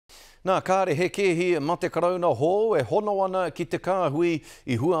Nā kāre he kehi ma te karauna hō e hono ana ki te kāhui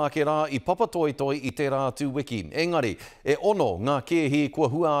I hua ake rā I papatoitoi I te rātu wiki. Engari, e ono ngā kehi kua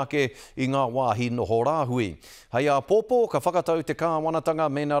hua ake I ngā wāhi noho rāhui. Hei a pōpō ka whakatau te kāwanatanga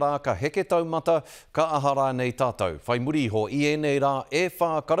mena rā ka heke taumata ka ahara nei tātou. Whai muri ho I enei rā e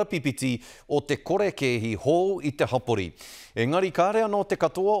whā karapipiti o te kore kehi hō I te hapori. Engari kāre anō te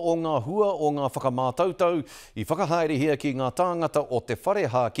katoa o ngā hua o ngā whakamātautau I whakahaere hia ki ngā tāngata o te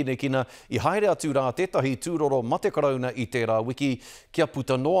whareha kinekina I haere atu rā tētahi tūroro mate karauna I tērā wiki kia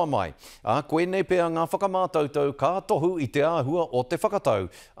puta noa mai. A koe nei pēr ngā whakamātautau kā tohu I te āhua o te whakatau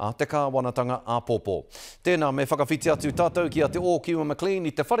a te kāwanatanga a pōpō. Tēnā me whakawhiti atu tātou ki a te ōkiwa McLean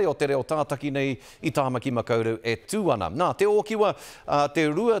I te whare o te reo tātaki nei I tāmaki makauru e tū ana. Nā, te ōkiwa te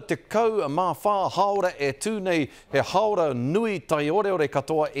rua te kau mā whā haora e tū nei he haora nui tai ore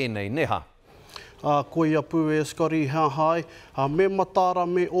katoa e nei neha. Koe apu e skari hea hai, me matara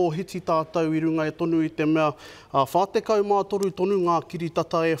me o hiti tātou I runga e tonu I te mea. Whātekau mā toru tonu ngā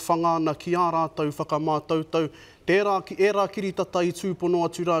kiritata e whangāna ki ā rātou whakamātautau. Tērā ki era kiritata I tūpono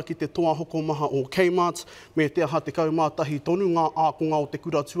atu rā ki te toa hoko maha o Kmart, me te aha te kaumātahi tonu ngā ākonga o te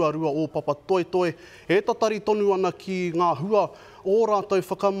kura tuarua o papa toetoe. E tatari tonu ana ki ngā hua o rātou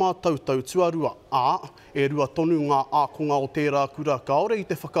whakamātautau tuarua. E rua tonu ngā ākonga o tērā kura kaore I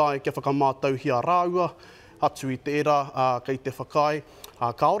te whakae kia whakamātau hia rāua, atu I te era kei te whakae.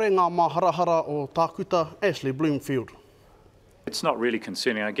 Kaore ngā māharahara o tākuta Ashley Bloomfield. It's not really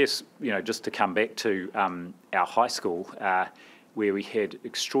concerning. I guess, just to come back to our high school, where we had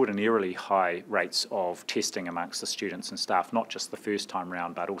extraordinarily high rates of testing amongst the students and staff, not just the first time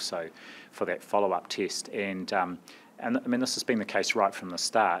round, but also for that follow-up test. And I mean, this has been the case right from the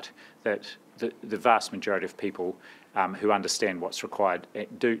start, that the vast majority of people who understand what's required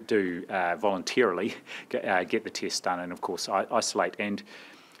do voluntarily get the test done and, of course, isolate. And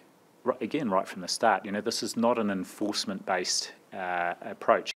again, right from the start, this is not an enforcement-based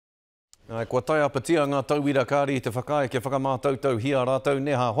approach. Kua tai apatia ngā tauira kāri I te whakae ke whakamātautau hia rātou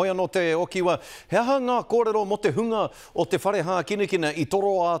neha. Hoi anō te okiwa, he aha ngā kōrero mo te hunga o te whareha kinekina I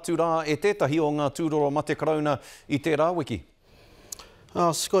toro atu rā e tētahi o ngā tūroro mate karauna I tērā wiki?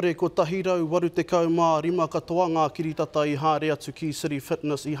 Skore, ko tahirau waru te kaumā 5 katoa ngā kiritata I haere atu ki City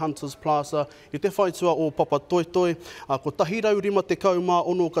Fitness I Hunters Plaza I te whaitua o Papa Toetoe. Ko tahirau 5 te kaumā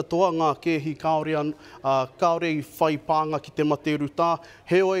 6 katoa ngā kehi kaore I whai pānga ki te mate ruta.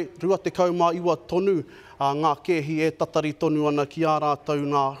 Heoi, rua te kaumā 9 tonu ngā kehi e tatari tonu ana ki ā rātou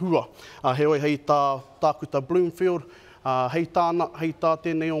ngā hua. Heoi, hei tākuta Bloomfield, hei tā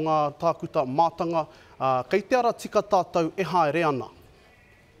tēnei o ngā tākuta mātanga. Kei te ara tika tātou e haere ana.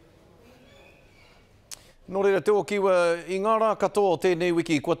 Nō reira te okiwa, I ngā rā katoa o tēnei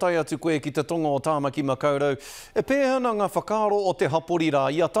wiki, kua tai atu koe ki te tonga o tāmaki makaurau. E pēhana ngā whakaaro o te hapori rā,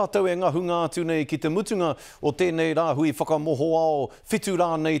 I a tātou e ngahunga atu nei ki te mutunga o tēnei rā hui whakamoho ao whitu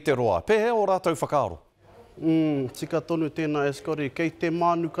rā nei te roa. Pēhe o rātou whakaaro? Tika tonu tēnā e skori, kei te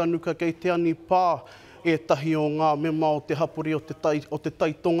mānuka, kei te ani pā. E tahi o ngā mema o te hapori o te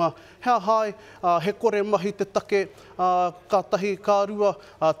taitonga. Hea hai, he kore mahi te take, ka tahi, ka rua,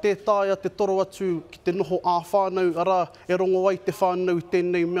 te tāia, te toro atu ki te noho ā whānau, ara e rongo ai te whānau I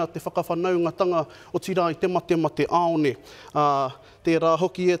tēnei mea te whakawhanaungatanga o tira I te mate aone. Tērā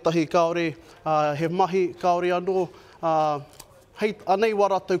hoki e tahi kaore, he mahi kaore anō, hei anei wa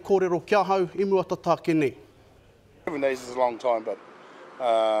rātou kōrero kia hau, I mua tatake nei. 7 days is a long time, but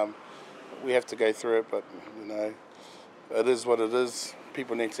we have to go through it, but it is what it is.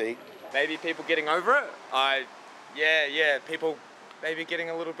 People need to eat. Maybe people getting over it. Yeah, people maybe getting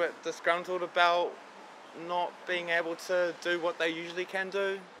a little bit disgruntled about not being able to do what they usually can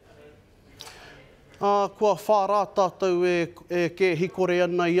do. Kua whārā tātou e ke hikore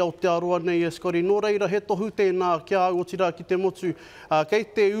ana I Aotearoa nei e skori. Nō reira he tohu tēnā kia au o tira ki te motu. Kei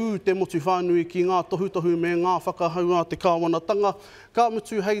te te motu whānui ki ngā tohu me ngā whakahau a te kāwanatanga. Ka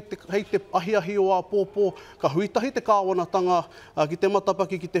mutu hei te ahiahi o a pōpō, ka huitahi te kāwanatanga ki te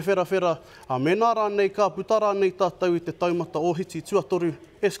matapaki ki te whera. Mena rā nei ka putara nei tātou I te taumata o hiti tuatoru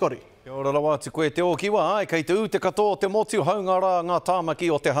e skori. Kia ora rawa atu koe te okiwa, kei te te katoa o te motu haunga rā ngā tāmaki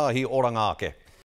o te hāhi o Rangāke.